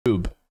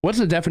What's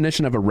the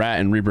definition of a rat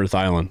in Rebirth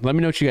Island? Let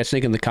me know what you guys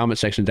think in the comment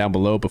section down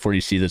below before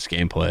you see this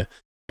gameplay.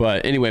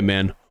 But anyway,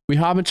 man, we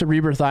hop into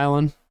Rebirth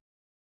Island,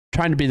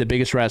 trying to be the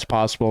biggest rats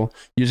possible,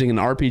 using an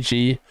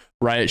RPG,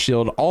 riot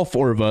shield, all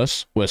 4 of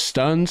us, with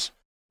stuns,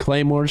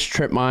 claymores,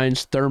 trip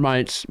mines,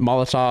 thermites,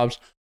 molotovs,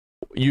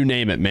 you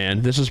name it,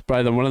 man. This is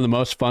probably one of the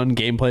most fun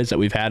gameplays that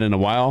we've had in a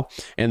while,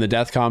 and the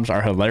death comms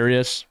are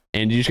hilarious,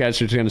 and you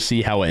guys are just going to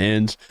see how it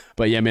ends.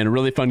 But yeah, man, a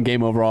really fun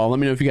game overall. Let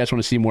me know if you guys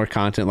want to see more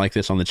content like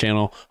this on the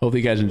channel.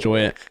 Hopefully you guys enjoy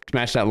it.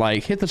 Smash that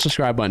like, hit the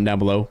subscribe button down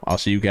below. I'll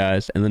see you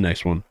guys in the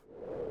next one.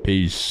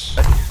 Peace.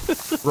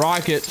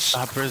 Rockets.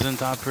 Top prison,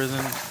 top prison.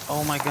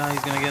 Oh my god,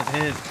 he's gonna get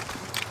hit.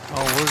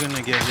 Oh, we're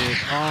gonna get hit.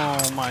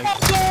 Oh my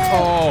god.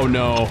 Oh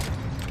no.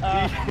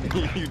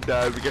 You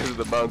died because of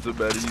the bounce of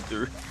bed you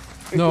threw.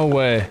 No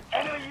way.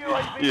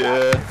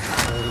 Yeah.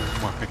 Oh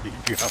my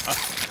god.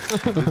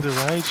 Did the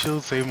riot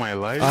shield save my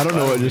life? I don't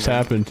know what just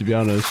happened, to be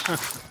honest.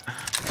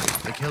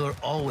 The killer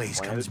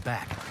always comes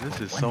back. This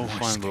is so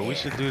fun, but we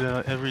should do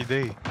that every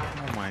day.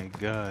 Oh my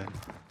god.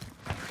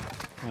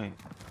 Wait.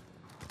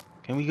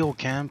 Can we go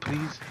camp,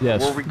 please?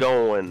 Yes. Where are we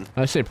going?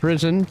 I say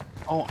prison.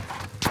 Oh.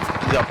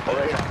 Yep.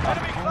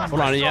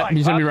 Hold on, yeah,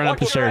 he's gonna be running up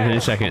the stairs in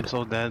a second. I'm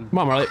so dead. Come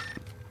on, Marley.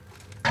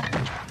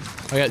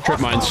 I got trip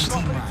mines.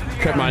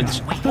 Trip mines.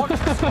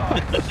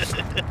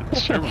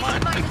 Trip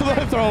mines.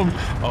 Throw him.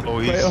 Oh,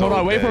 he's wait, so hold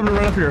on, wait dead. for him to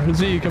run up here.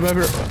 Z, come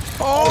over here.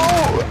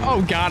 Oh!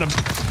 Oh, got him.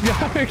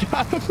 Got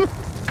him.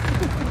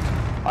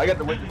 I got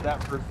to witness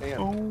that firsthand.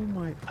 Oh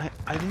my.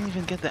 I didn't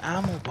even get the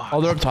ammo box.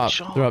 Oh, they're up top.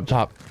 They're up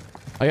top.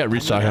 I got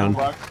restock on.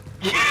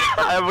 Yeah,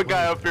 I have a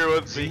guy up here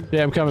with me.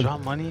 Yeah, I'm coming.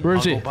 Drop money. Where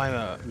is he? Go buy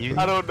a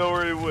I don't know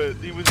where he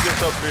went. He was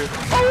just up here.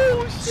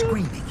 Oh,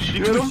 Screaming.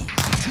 shit. Hit him.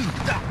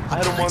 I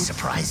had him once.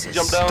 Surprises.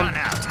 Jump down.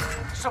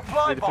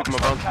 Supply Need to pick my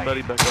bouncing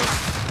buddy back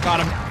up. Got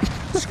him.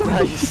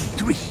 Nice.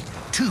 3,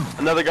 2.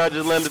 Another guy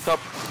just landed top.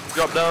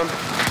 Drop down.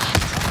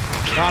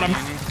 Got him.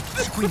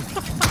 Screaming.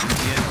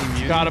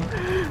 Got him.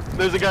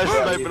 There's a guy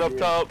sniping up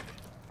top.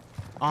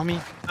 On me.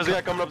 There's a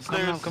guy coming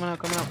upstairs. Coming out.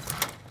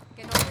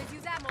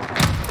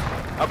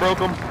 I broke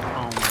him.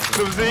 Oh my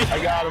god. Z. I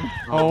got him.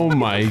 Oh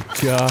my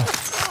god.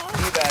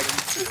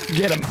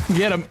 Get him.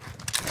 Get him.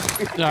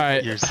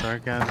 Alright. Your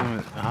sarcasm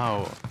is...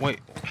 How? Wait.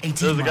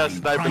 There's a guy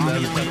sniping down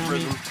in the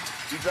prison.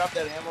 You dropped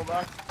that ammo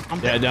box?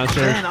 Yeah,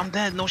 downstairs. I'm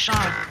dead. No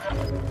shot.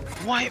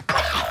 What?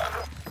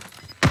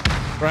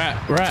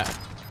 Rat.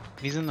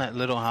 He's in that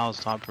little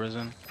house, top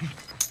prison.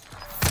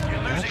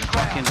 That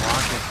fucking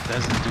rocket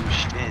doesn't do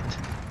shit.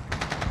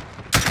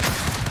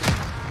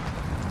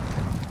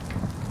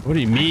 What do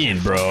you mean,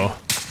 bro?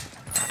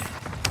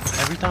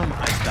 Every time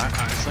I die,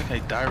 it's like I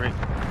direct.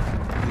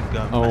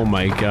 Oh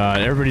my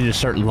god. Everybody just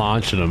start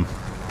launching them.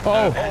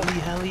 Oh!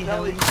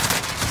 Heli.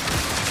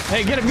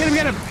 Hey, get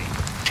him!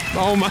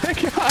 Oh my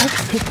god!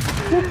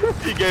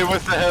 He gave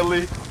us the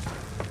heli.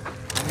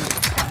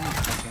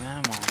 Fucking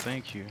ammo,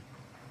 thank you.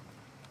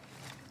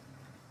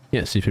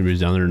 Can't see if anybody's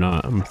down there or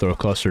not. I'm gonna throw a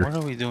cluster. What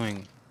are we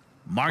doing?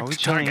 Are Mark we the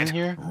chilling in target.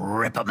 here?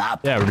 Rip them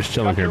up. Yeah, we're just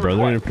chilling here, bro.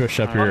 They're gonna push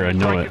up here. I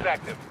know it. I'm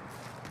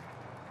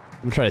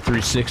gonna try a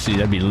 360.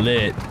 That'd be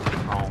lit.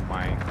 Oh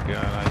my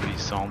god, I'd be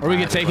so mad. Or we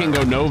could take it and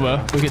go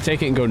Nova.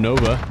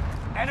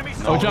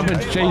 Oh, jump in.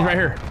 Change right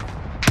here.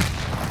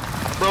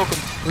 Broke him.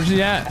 Where's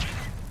he at?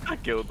 I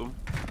killed him.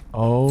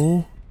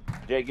 Oh.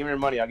 Jay, give me your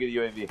money. I'll give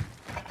you UAV.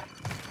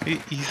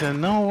 He said,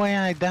 no way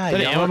I died. Is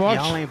that an ammo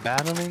box? Y'all ain't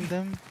battling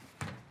them?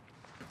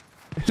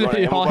 Y'all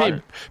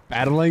ain't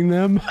battling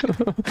them?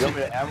 You want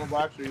me to ammo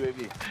box or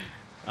UAV?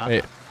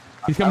 Wait.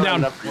 He's coming down.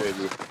 Enough for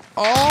UAV.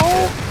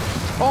 Oh!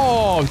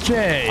 Oh,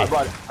 Jay! I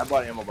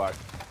bought ammo box.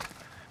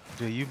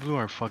 Dude, you blew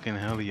our fucking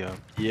heli up.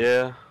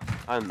 Yeah,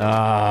 I know.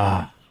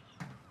 Ah.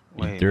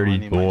 Wait, dirty no, I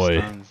need my boy.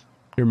 stuns.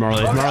 Here,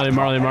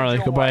 Marley.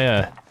 Go buy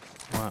a...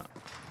 What?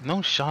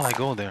 No shot, I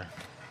go there.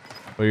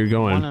 Where you're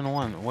going?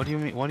 1-on-1. What do you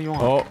mean? What do you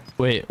want? Oh,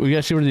 wait. We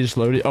gotta see where these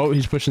loaded. Oh,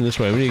 he's pushing this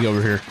way. We need to go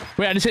over here.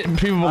 Wait, I just hit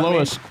people below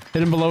us.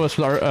 Hit him below us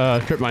with our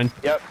trip mine.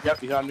 Yep,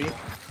 he's on me.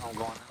 I'm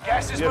going.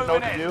 Gas is You have no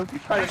moving what to in. do? You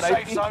trying to Safe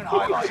knife me? zone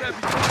highlighted.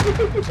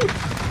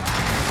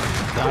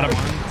 Got him.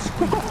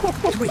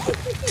 3,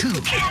 2.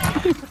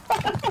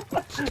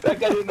 That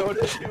guy didn't know what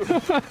to do.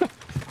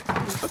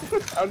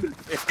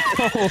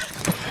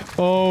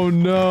 Oh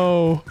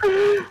no.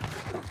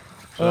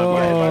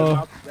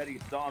 Oh. He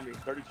saw me,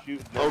 started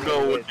shooting. I'll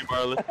go with you,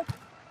 Marley.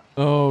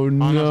 Oh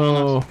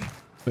no. us.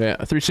 Yeah,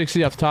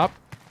 360 off the top.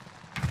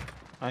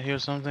 I hear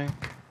something.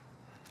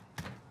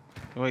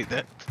 Wait,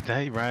 that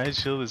riot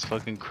shield is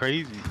fucking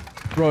crazy.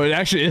 Bro, it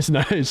actually is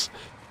nice.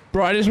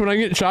 Bro, when I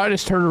get shot, I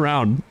just turn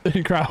around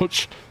and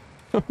crouch.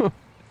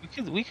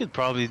 We could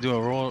probably do a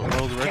world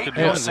record Keep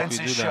your run if we senses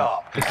do that.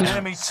 sharp. An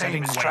enemy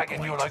team is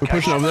tracking your We're location.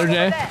 pushing over there,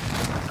 Jay.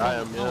 I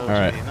am, yeah.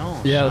 Alright.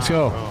 No, Yeah, let's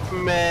go.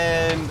 bro.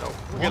 Man,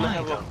 we're gonna Why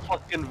have a though?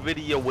 fucking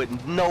video with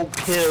no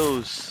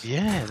kills.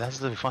 Yeah, that's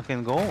the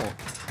fucking goal.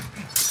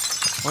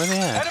 Where they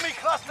at? Enemy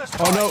cluster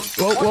strike. Oh no.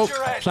 Whoa. Watch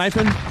your head.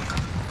 Sniping.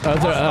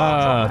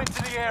 Dropping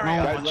into the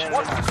area. no,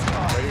 Watch the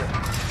strike.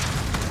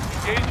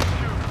 Engage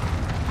shoot.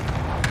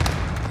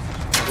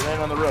 He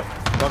landed on the roof.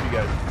 Love you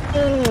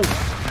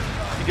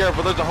guys. Be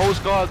careful, there's a whole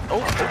squad. Oh,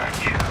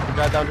 the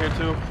guy down here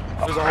too.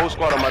 There's a whole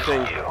squad on my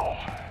thing.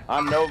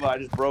 I'm Nova. I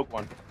just broke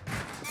one.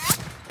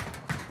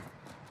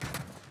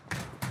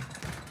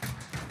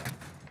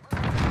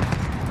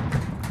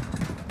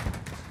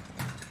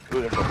 Ooh,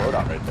 there's a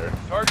loadout right there.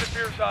 Target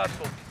appears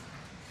hostile.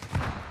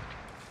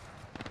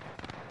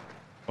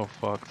 Oh,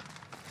 fucked.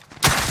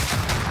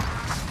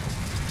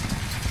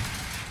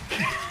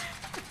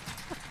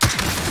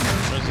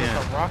 Where's he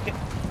at? Rocket.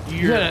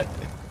 Yeah.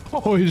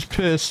 Oh, he's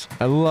pissed.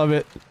 I love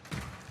it.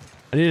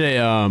 I need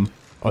a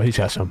Oh, he's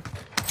got some.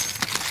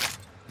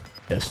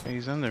 Yes.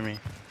 He's under me.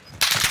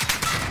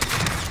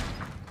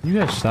 You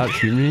guys stop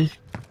shooting me.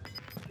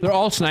 They're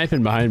all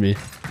sniping behind me.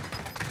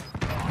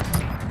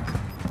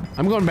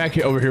 I'm going back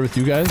over here with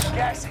you guys.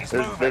 Gas is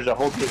moving. There's a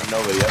whole team of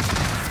Nova, yes.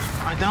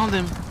 I downed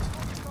him.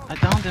 I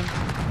downed him.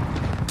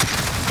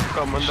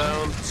 Coming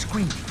down.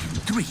 Screaming in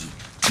 3,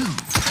 2.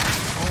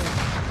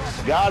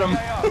 Got him.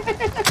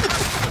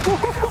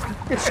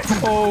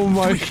 Oh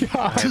my I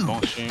god. had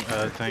bone stream,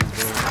 tank,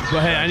 bro.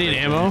 But hey, I need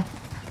ammo.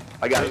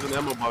 I got There's it. an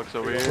ammo box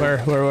over here.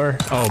 Where?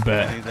 Oh, I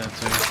bet. need that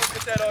too.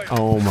 Get that item.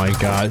 Oh my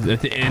god. At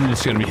the end,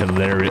 it's gonna be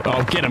hilarious.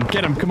 Oh, get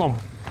him, come on.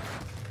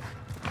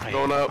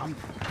 Going up. I'm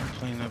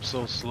playing up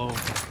so slow.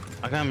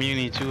 I got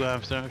Muni too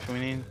after if we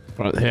need.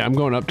 Hey, I'm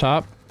going up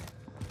top.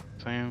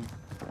 Same.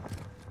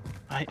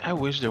 I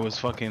wish there was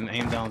fucking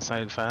aim down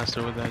sight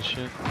faster with that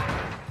shit.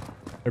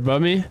 They're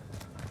above me.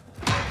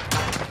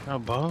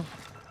 Above?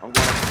 I'm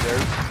going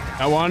upstairs.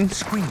 Got one.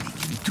 Screaming in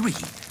 3,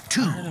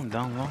 2. I had him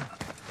down low.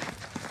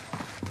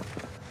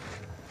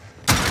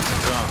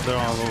 They're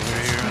all over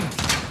here.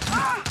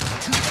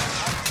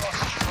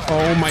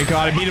 Oh my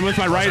god, I beat him with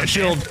my right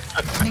shield.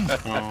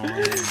 Oh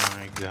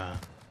my god.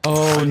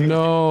 Oh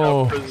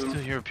no. Still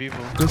hear people.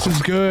 This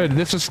is good.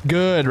 This is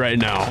good right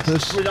now.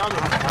 This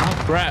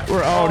rat.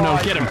 We're. Oh no,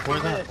 get him.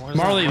 Where's that?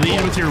 Marley,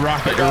 lead with your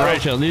rocket. Your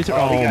right shield. Lead.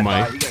 Oh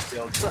my. He got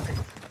killed.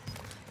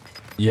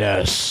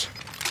 Yes.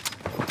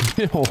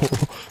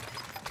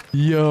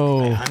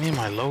 Yo. I need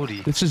my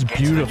loadie. This is Get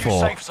to the new beautiful.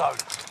 safe zone.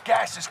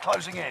 Gas is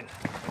closing in.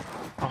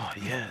 Oh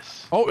yes.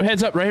 Oh,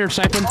 heads up right here,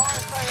 sniping.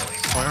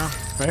 Where?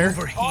 Right here.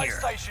 Over Buy here.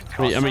 station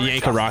Wait, I'm gonna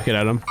yank a rocket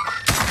at him.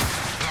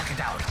 Rocket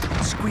out.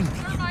 Screaming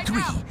in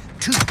 3,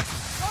 2.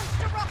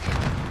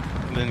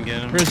 Didn't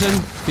get him.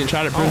 Prison. Getting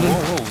shot at prison.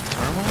 Whoa,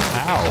 thermal?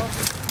 Ow.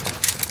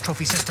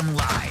 Trophy system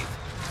live.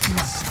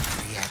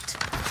 Inside yet.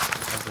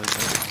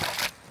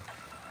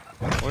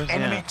 Where's he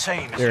Enemy at?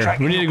 team is Here,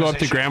 tracking we need to your go up to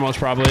position. Grandma's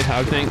probably. I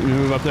would think we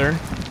move up there. You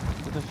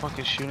Who the fuck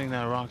is shooting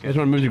that guys rocket? want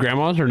to move to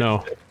Grandma's or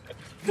no?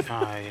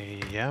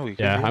 Yeah, we could.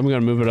 Yeah, I'm gonna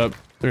move it up.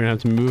 They're gonna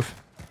have to move.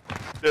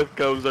 Death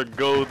comes are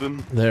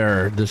golden.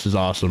 There. This is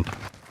awesome.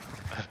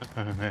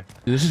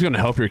 This is gonna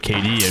help your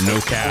KD and no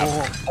cap.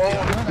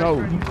 No.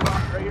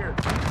 Right here.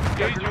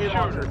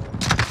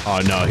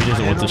 Oh no, he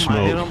doesn't want the hit him, I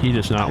hit smoke. him. He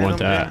does I not hit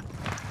want him, that.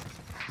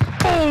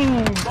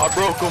 I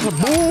broke him.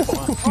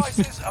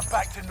 Prices are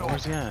back to normal.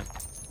 Where's he at?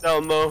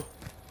 Down low.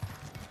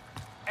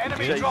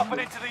 Enemy dropping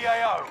into the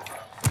AO.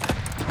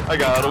 I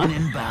got On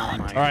him.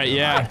 inbound. All right,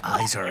 yeah.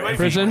 Eyes are UAV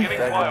Prison? getting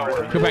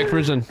flyover. Go back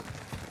prison.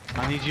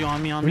 I need you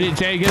on me, on We me. need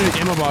to take get an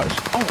ammo box.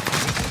 Oh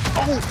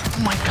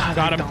my god.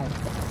 Got I him.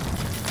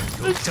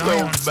 don't- So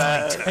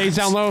bad. Hey, he's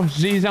down low.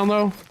 Z, he's down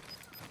low.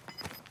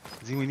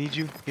 Z, we need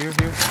you. Here.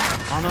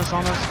 On us.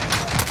 No.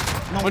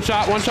 One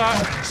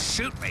shot.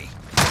 Shoot me.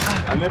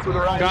 I missed with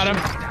the right. Got him.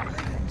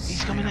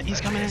 He's coming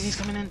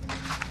in.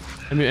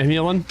 I'm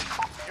healing.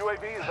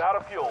 UAV is out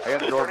of fuel. I got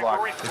the door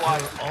Returning for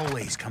blocked. resupply.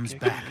 Always comes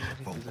back.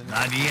 But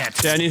not yet.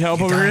 Yeah, I need help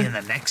You over die here. in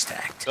the next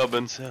act.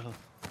 Dubbin. Settle.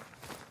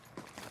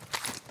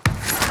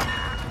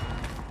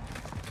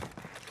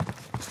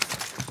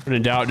 When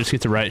in doubt, just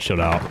get the right shield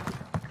out.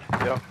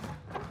 Yep.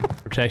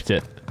 Protect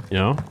it. You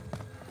know. All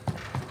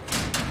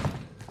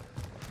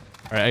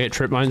right, I get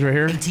trip mines right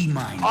here. 18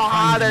 mine.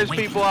 Ah, there's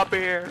people up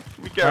here.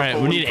 Be careful. All right,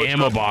 we when need you an push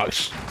ammo up.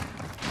 box.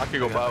 I can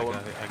go buy I one.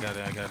 got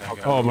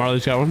it. Oh,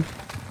 Marley's got one.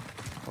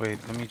 Wait,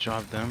 let me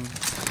drop them.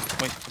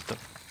 Wait, what the?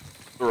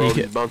 They're all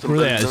just bouncing Where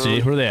they at, things Z?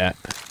 down. Where they at?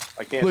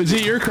 I can't. Look,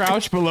 Z, you're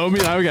crouched below me.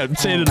 Now we got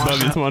Satan above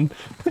this one.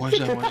 Where's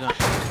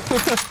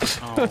that?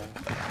 Oh.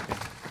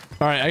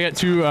 All right, I got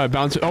two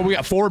bouncing. Oh, we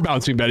got 4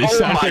 bouncing betties Oh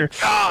down my here.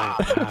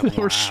 god!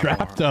 We're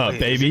strapped up, Wait,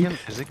 baby.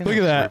 Is it Look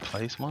at that.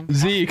 Replace one?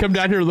 Z, come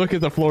down here. Look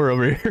at the floor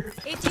over here.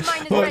 18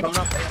 minus Look. ready.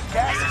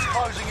 Gas is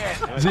closing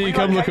in. Z,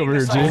 come look over here,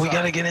 Z. Oh, we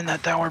gotta get in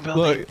that tower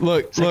building.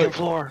 Look. Second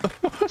floor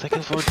tower.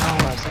 Second floor.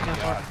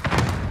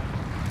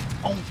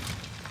 Oh,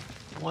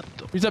 what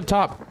the? He's up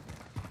top.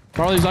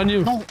 Marley's on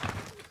you. No.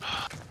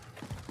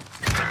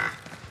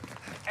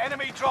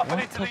 Enemy dropping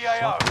What into the the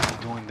AO. fuck is he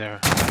doing there?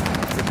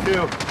 There's 2.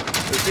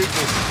 There's 2.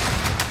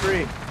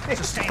 3.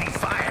 Sustaining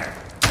fire.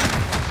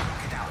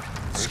 Rocket out.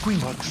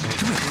 Screaming in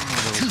 3,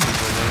 2.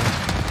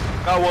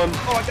 Got one.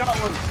 Oh, I got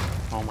one.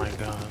 Oh my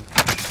god.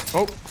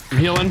 Oh, I'm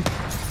healing.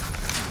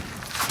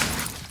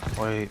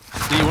 Wait.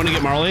 Do you want to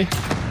get Marley?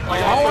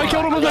 Oh, I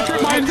killed him with that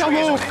trip mine. Down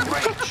low.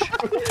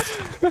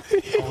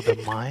 Oh, the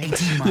mine?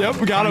 18 mine. Yep,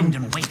 we got him.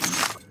 primed and waiting.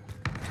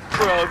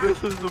 Bro,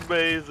 this is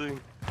amazing.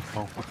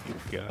 Oh my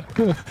god.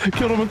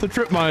 Killed him with the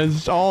trip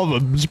mines. All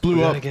of them just blew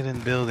We up. gotta get in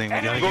building.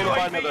 We gotta Go to get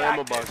find another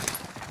ammo box.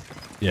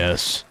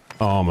 Yes.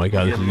 Oh my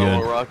god, this Get is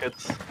lower good.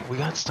 rockets. We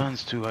got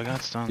stuns too. I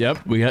got stuns.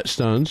 Yep, we got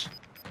stuns.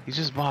 He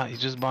just bought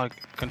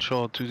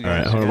Control 2 All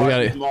right, guys. hold on. We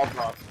got it. Small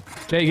drop.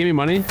 Jay, give me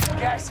money.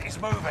 Gas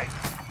is moving.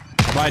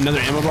 Buy another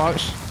ammo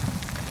box.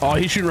 Oh,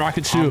 he's shooting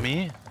rockets On too.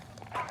 me?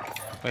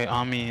 Wait,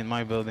 on me in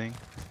my building.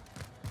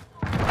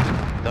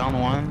 Down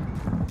one.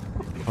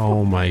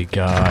 Oh my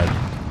god.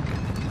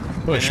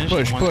 Push, Finished.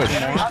 push, One's push. two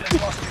more.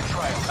 Hunters lost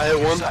control. I hit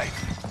one. Safe.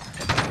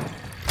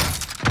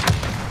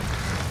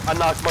 I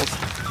knocked my.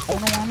 Oh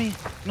no, on me.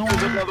 No,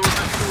 There's on me. another one.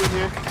 There's two in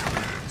here.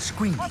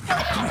 Screaming. 3,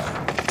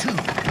 2.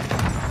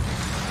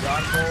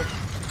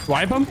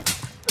 Wipe him.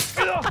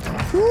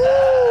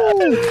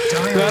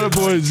 That a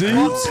boy, Z.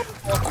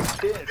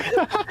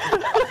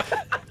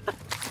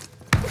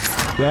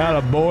 That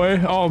a boy.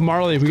 Oh,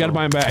 Marley, we gotta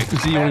buy him back.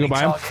 Z, you wanna go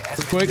buy him Target has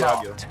real quick? been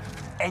marked.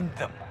 End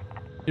them.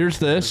 Here's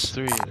this.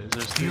 There's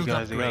three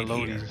guys. They got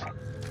loadies.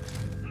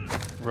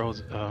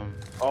 Rhodes,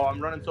 Oh, I'm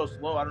running so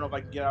slow. I don't know if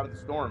I can get out of the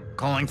storm.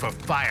 Calling for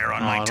fire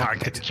on no, I my don't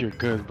target. think you're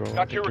good, bro. I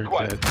Got think your you're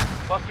request. dead.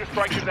 Cluster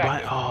strike is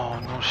active. Oh,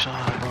 no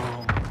shot, bro.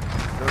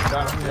 No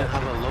shot. I didn't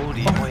have a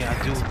loadie. Wait, I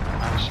do.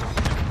 Actually.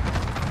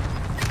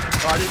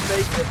 Oh, I didn't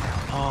make it.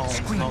 Oh,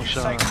 no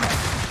shot.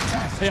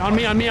 Hey, on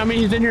me,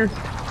 he's in here.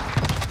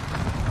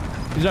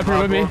 He's up here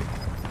with me.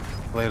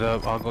 Laid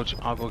up. I'll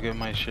go get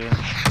my shit.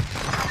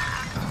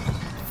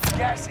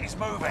 Gas is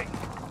moving.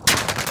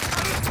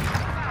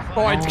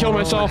 Oh, I killed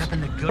myself.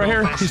 Happened to good Right here,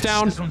 old-fashioned- he's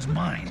down. This one's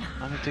mine.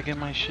 I need to get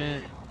my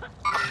shit. It's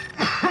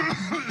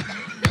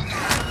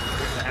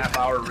a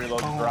half-hour reload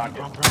Oh,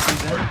 rocket. I'm probably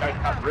dead. Guys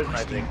got risen,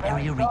 I think.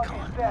 Area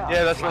recon.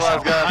 Yeah, that's the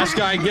last guy. Last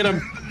guy, get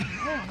him.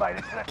 You've made it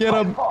to the Get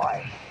top 'em.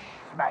 5.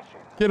 Smash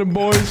it. Get him,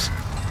 boys.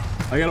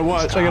 I gotta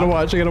watch, I gotta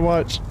watch, I gotta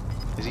watch.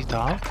 Is he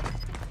top? Oh,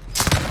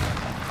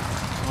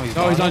 he's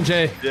Oh, he's on bottom?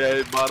 Jay. Yeah,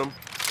 hit bottom.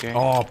 Okay.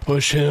 Oh,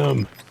 push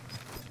him.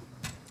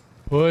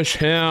 Push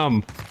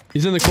him.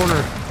 He's in the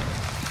corner.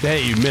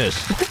 Hey, you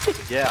missed.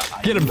 Yeah.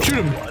 Get him,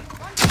 shoot him.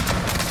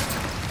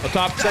 Up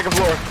top. Second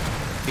floor.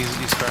 He's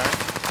cracked.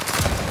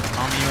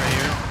 On me right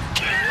here.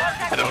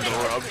 I don't know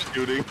where I'm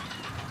shooting.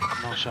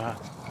 No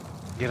shot.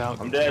 Get out.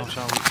 I'm dead. No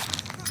shot.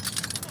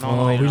 No,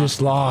 Oh, you're we not.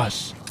 just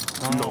lost.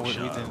 No, we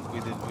didn't. We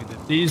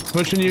didn't. He's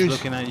pushing He's you.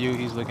 looking at you.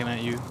 He's looking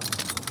at you.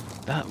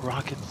 That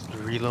rocket's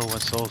reload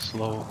was so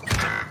slow.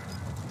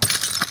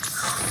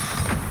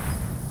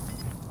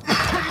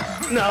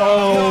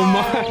 Oh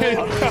my.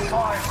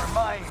 Time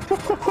remained.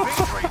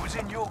 Victory was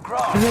in your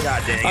grasp.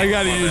 God dang. I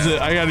gotta use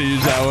it. I gotta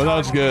use that one. That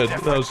was good.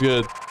 That was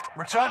good.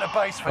 Return to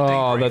base for Oh,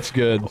 debrief. that's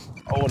good.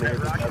 I want to hit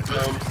that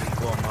film.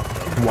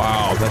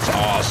 Wow, that's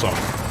awesome.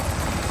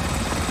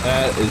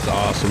 That is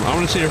awesome. I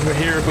want to see if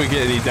we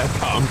get any death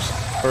bombs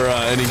or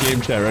any game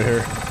chat right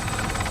here.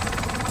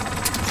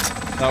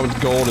 That was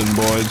golden,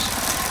 boys.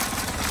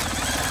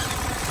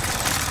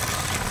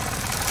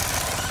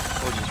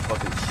 We're just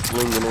fucking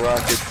slinging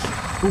rockets.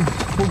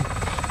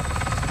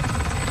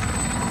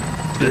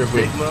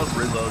 Big love,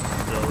 reload,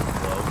 slow.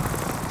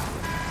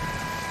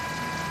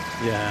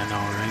 Yeah, I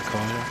know, right,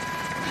 Collier?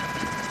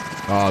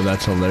 Oh,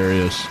 that's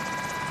hilarious.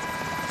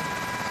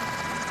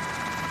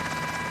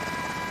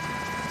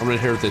 I'm gonna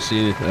hear if they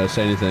say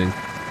anything.